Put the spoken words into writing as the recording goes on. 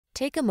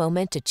Take a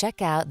moment to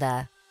check out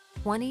the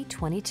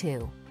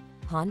 2022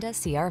 Honda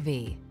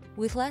CR-V.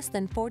 With less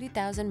than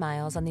 40,000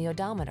 miles on the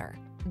odometer,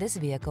 this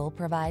vehicle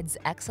provides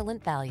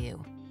excellent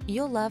value.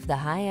 You'll love the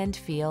high-end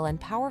feel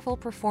and powerful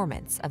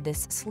performance of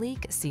this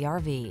sleek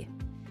CR-V.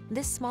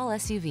 This small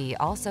SUV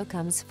also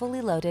comes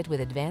fully loaded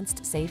with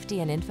advanced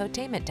safety and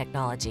infotainment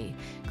technology,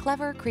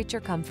 clever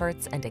creature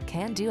comforts, and a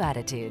can-do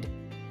attitude.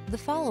 The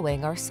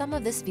following are some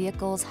of this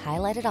vehicle's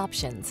highlighted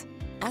options: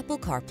 Apple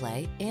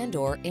CarPlay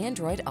and/or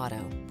Android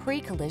Auto,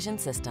 pre-collision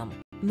system,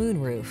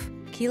 moonroof,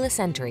 keyless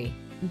entry,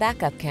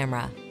 backup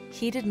camera,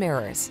 heated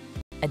mirrors,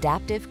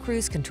 adaptive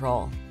cruise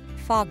control,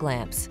 fog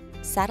lamps,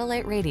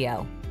 satellite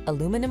radio,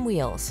 aluminum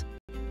wheels.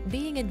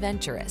 Being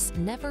adventurous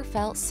never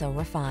felt so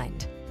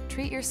refined.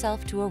 Treat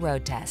yourself to a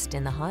road test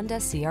in the Honda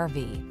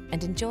CR-V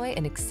and enjoy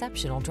an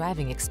exceptional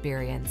driving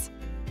experience.